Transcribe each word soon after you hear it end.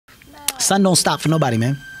Sun don't stop for nobody,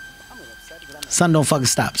 man. Sun don't fucking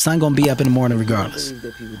stop. Sun gonna be up in the morning regardless.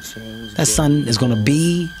 That sun is gonna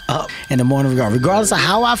be up in the morning regardless of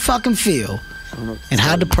how I fucking feel and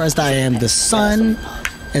how depressed I am. The sun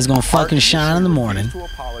is gonna fucking shine in the morning,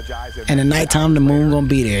 and at nighttime the moon gonna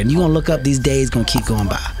be there, and you gonna look up, these days gonna keep going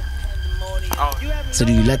by. So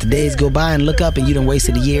do you let the days go by and look up and you done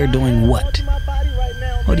wasted a year doing what?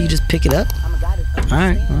 Or do you just pick it up?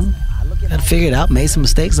 Alright, well, gotta figure it out, made some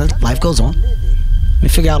mistakes, life goes on. Let me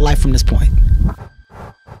figure out life from this point.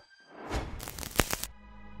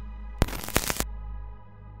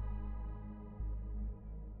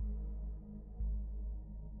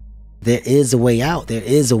 There is a way out. There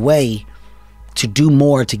is a way to do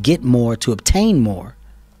more, to get more, to obtain more.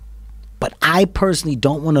 But I personally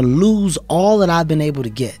don't want to lose all that I've been able to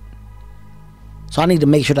get. So I need to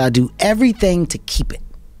make sure that I do everything to keep it.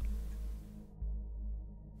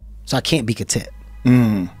 So I can't be content.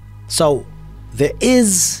 So there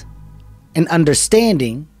is an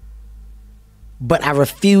understanding, but I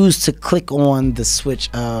refuse to click on the switch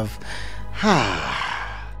of,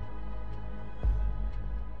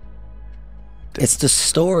 It's the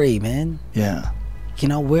story, man. Yeah. You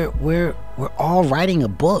know, we're all writing a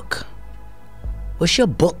book. What's your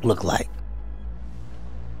book look like?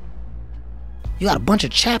 You got a bunch of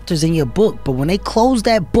chapters in your book, but when they close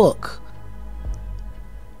that book,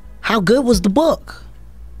 how good was the book?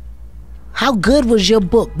 How good was your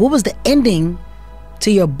book? What was the ending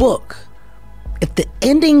to your book? If the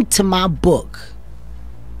ending to my book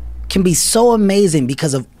can be so amazing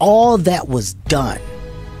because of all that was done,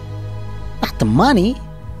 not the money,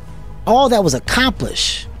 all that was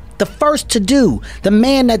accomplished, the first to do, the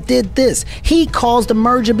man that did this, he caused the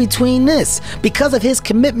merger between this. Because of his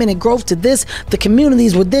commitment and growth to this, the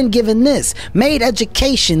communities were then given this, made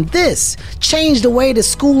education this, changed the way the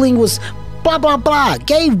schooling was, blah, blah, blah,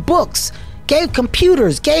 gave books, gave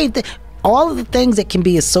computers, gave all of the things that can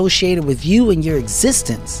be associated with you and your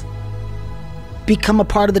existence become a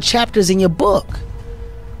part of the chapters in your book.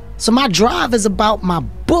 So my drive is about my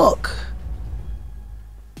book.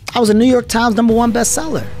 I was a New York Times #1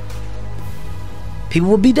 bestseller. People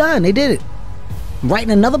would be done. They did it. I'm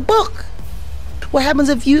writing another book. What happens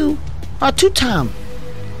if you are a 2-time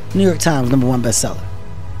New York Times #1 bestseller?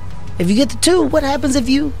 If you get the 2, what happens if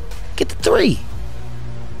you get the 3?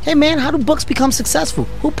 Hey man, how do books become successful?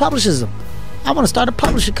 Who publishes them? I want to start a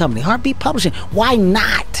publishing company, Heartbeat Publishing. Why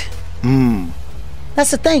not?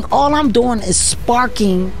 That's the thing. All I'm doing is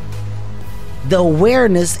sparking the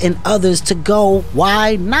awareness in others to go,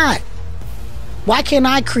 why not? Why can't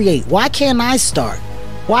I create? Why can't I start?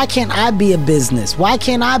 Why can't I be a business? Why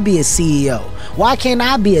can't I be a CEO? Why can't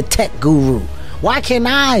I be a tech guru? Why can't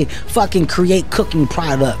I fucking create cooking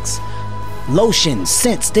products, lotions,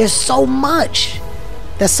 scents? There's so much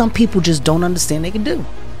that some people just don't understand they can do.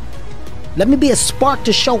 Let me be a spark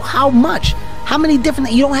to show how much, how many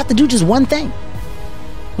different, you don't have to do just one thing.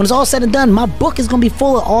 When it's all said and done, my book is gonna be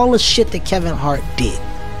full of all the shit that Kevin Hart did.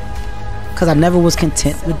 Because I never was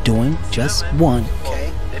content with doing just 1,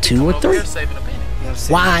 2, or 3.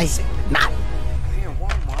 Why not?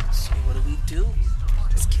 What do we do?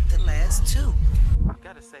 Let's get the last 2. I've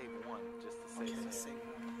got to save 1 just to save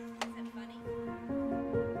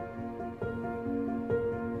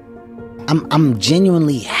it. I'm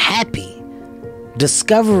genuinely happy.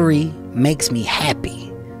 Discovery makes me happy.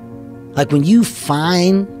 Like when you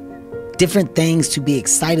find different things to be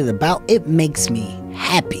excited about, it makes me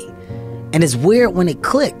happy. And it's weird when it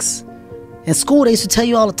clicks. In school, they used to tell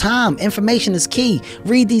you all the time, information is key.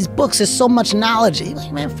 Read these books, there's so much knowledge. You're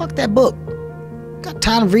like, man, fuck that book. Got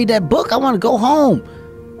time to read that book, I want to go home.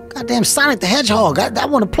 Goddamn Sonic the Hedgehog, I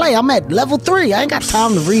want to play. I'm at level 3, I ain't got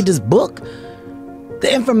time to read this book.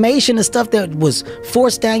 The information and stuff that was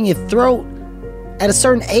forced down your throat, at a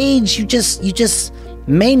certain age, you just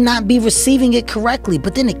may not be receiving it correctly,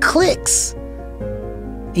 but then it clicks.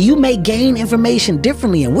 You may gain information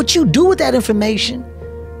differently, and what you do with that information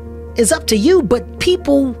is up to you, but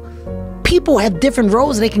people have different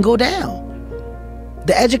roads they can go down.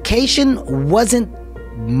 The education wasn't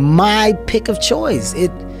my pick of choice.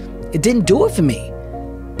 It didn't do it for me.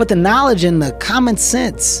 But the knowledge and the common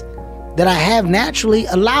sense that I have naturally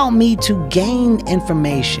allowed me to gain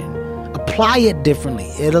information, apply it differently.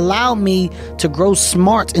 It allowed me to grow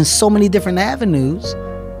smart in so many different avenues,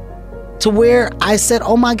 to where I said,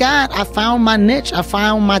 oh my God, I found my niche, I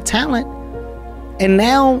found my talent, and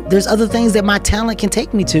now there's other things that my talent can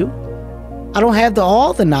take me to. I don't have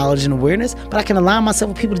all the knowledge and awareness, but I can align myself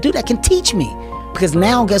with people to do that can teach me. Because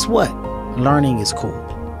now, guess what? Learning is cool.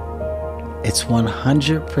 It's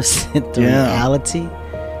 100% the reality,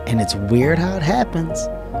 and it's weird how it happens,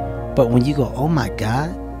 But when you go, oh my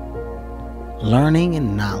God, learning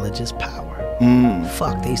and knowledge is power.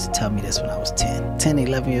 Fuck, they used to tell me this when I was 10,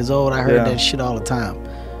 11 years old. I heard that shit all the time.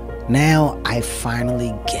 Now I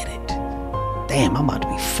finally get it. Damn, I'm about to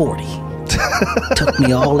be 40. Took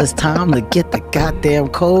me all this time to get the goddamn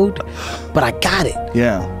code, but I got it.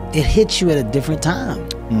 Yeah. It hits you at a different time.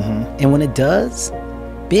 And when it does,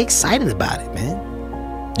 be excited about it,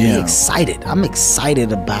 man. Be excited. I'm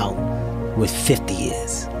excited about what 50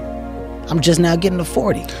 is. I'm just now getting to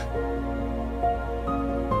 40.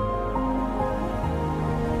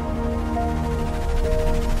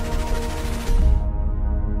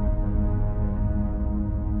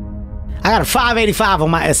 I got a 585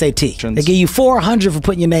 on my SAT. They give you 400 for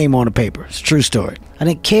putting your name on the paper. It's a true story. I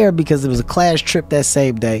didn't care because it was a class trip that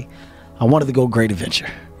same day. I wanted to go Great Adventure.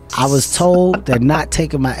 I was told that not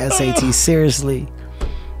taking my SAT seriously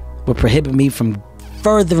would prohibit me from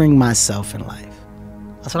furthering myself in life.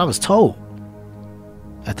 That's what I was told.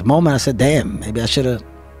 At the moment, I said, damn, maybe I should have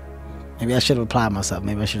applied myself.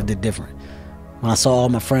 Maybe I should have did different. When I saw all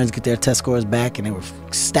my friends get their test scores back and they were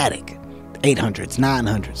ecstatic. 800s,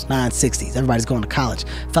 900s, 960s. Everybody's going to college.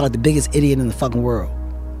 I felt like the biggest idiot in the fucking world.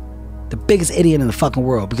 The biggest idiot in the fucking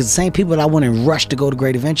world. Because the same people that I went and rushed to go to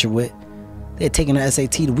Great Adventure with, they had taken their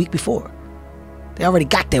SAT the week before. They already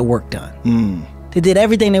got their work done. They did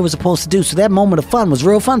everything they were supposed to do. So that moment of fun was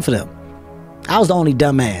real fun for them. I was the only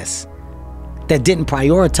dumbass that didn't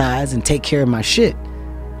prioritize and take care of my shit.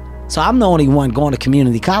 So I'm the only one going to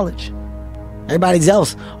community college. Everybody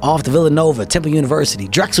else off to Villanova, Temple University,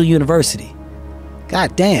 Drexel University.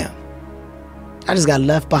 God damn. I just got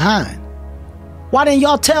left behind. Why didn't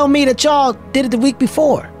y'all tell me that y'all did it the week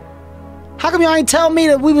before? How come y'all ain't tell me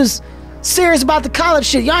that we was serious about the college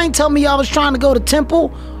shit? Y'all ain't tell me y'all was trying to go to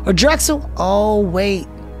Temple or Drexel? Oh, wait.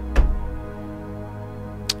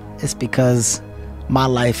 It's because my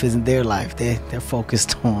life isn't their life. They're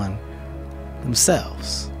focused on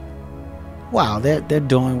themselves. Wow, they're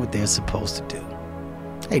doing what they're supposed to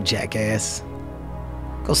do. Hey, jackass.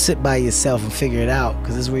 Go sit by yourself and figure it out,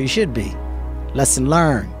 because this is where you should be. Lesson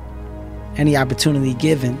learned. Any opportunity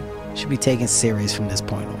given should be taken serious from this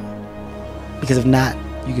point on. Because if not,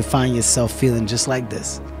 you can find yourself feeling just like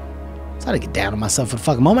this. So I had to get down on myself for the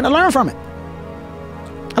fucking moment. I learned from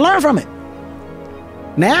it.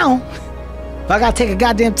 Now, if I gotta take a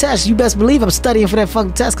goddamn test, you best believe I'm studying for that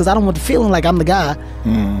fucking test, because I don't want the feeling like I'm the guy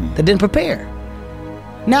that didn't prepare.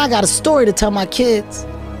 Now I got a story to tell my kids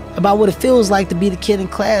about what it feels like to be the kid in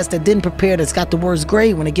class that didn't prepare, that's got the worst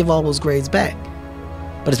grade when they give all those grades back.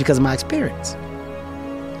 But it's because of my experience.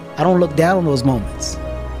 I don't look down on those moments.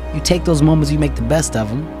 You take those moments, you make the best of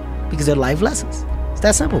them, because they're life lessons. It's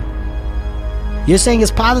that simple. You're saying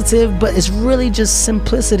it's positive, but it's really just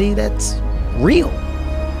simplicity that's real.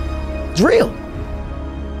 It's real.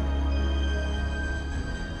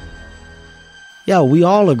 Yo, we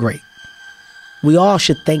all are great. We all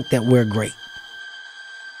should think that we're great.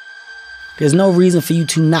 There's no reason for you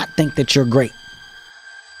to not think that you're great.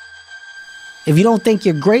 If you don't think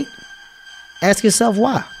you're great, ask yourself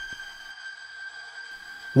why.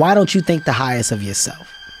 Why don't you think the highest of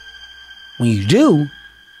yourself? When you do,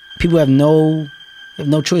 people have no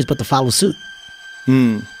choice but to follow suit.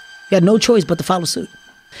 You have no choice but to follow suit.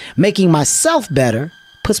 Making myself better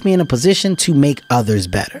puts me in a position to make others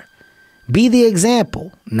better. Be the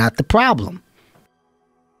example, not the problem.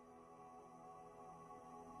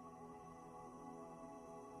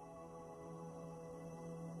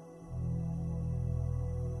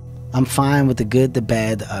 I'm fine with the good, the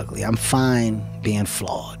bad, the ugly. I'm fine being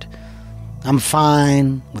flawed. I'm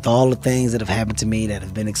fine with all the things that have happened to me that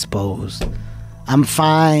have been exposed. I'm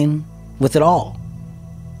fine with it all.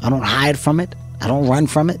 I don't hide from it. I don't run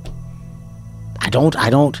from it. I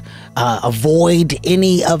don't avoid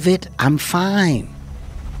any of it. I'm fine.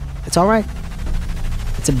 It's all right.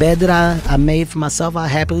 It's a bed that I made for myself. I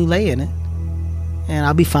happily lay in it. And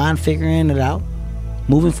I'll be fine figuring it out,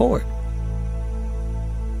 moving forward.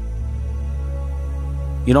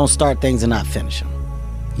 You don't start things and not finish them.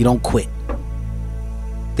 You don't quit.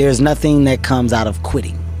 There's nothing that comes out of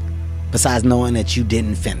quitting besides knowing that you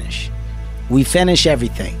didn't finish. We finish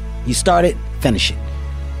everything. You start it, finish it.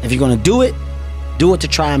 If you're going to do it to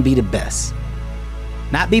try and be the best.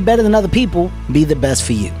 Not be better than other people, be the best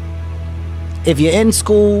for you. If you're in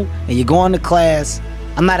school and you're going to class,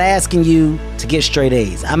 I'm not asking you to get straight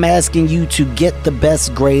A's. I'm asking you to get the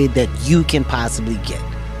best grade that you can possibly get.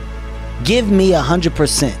 Give me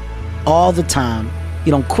 100% all the time.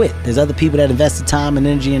 You don't quit. There's other people that invested time and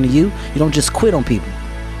energy into you. You don't just quit on people.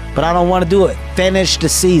 But I don't want to do it. Finish the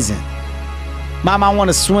season. Mom, I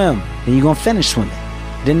want to swim. Then you're going to finish swimming.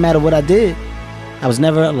 Didn't matter what I did. I was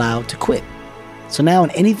never allowed to quit. So now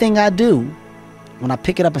in anything I do, when I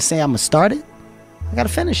pick it up and say I'm gonna start it, I gotta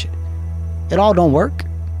finish it. It all don't work.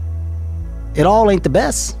 It all ain't the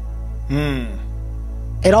best.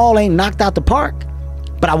 It all ain't knocked out the park.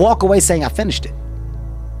 But I walk away saying I finished it.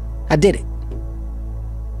 I did it.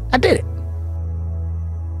 I did it.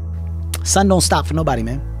 Sun don't stop for nobody,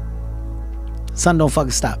 man. Sun don't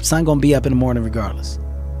fucking stop. Sun gonna be up in the morning regardless.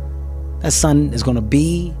 That sun is gonna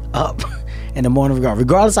be up in the morning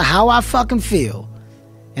regardless of how I fucking feel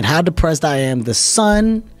and how depressed I am. The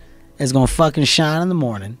sun is gonna fucking shine in the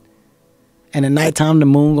morning, and at nighttime the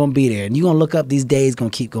moon gonna be there, and you gonna look up. These days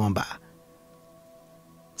gonna keep going by.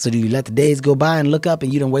 So do you let the days go by and look up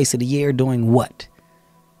and you done wasted a year doing what?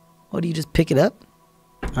 Or do you just pick it up?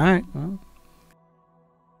 All right, well,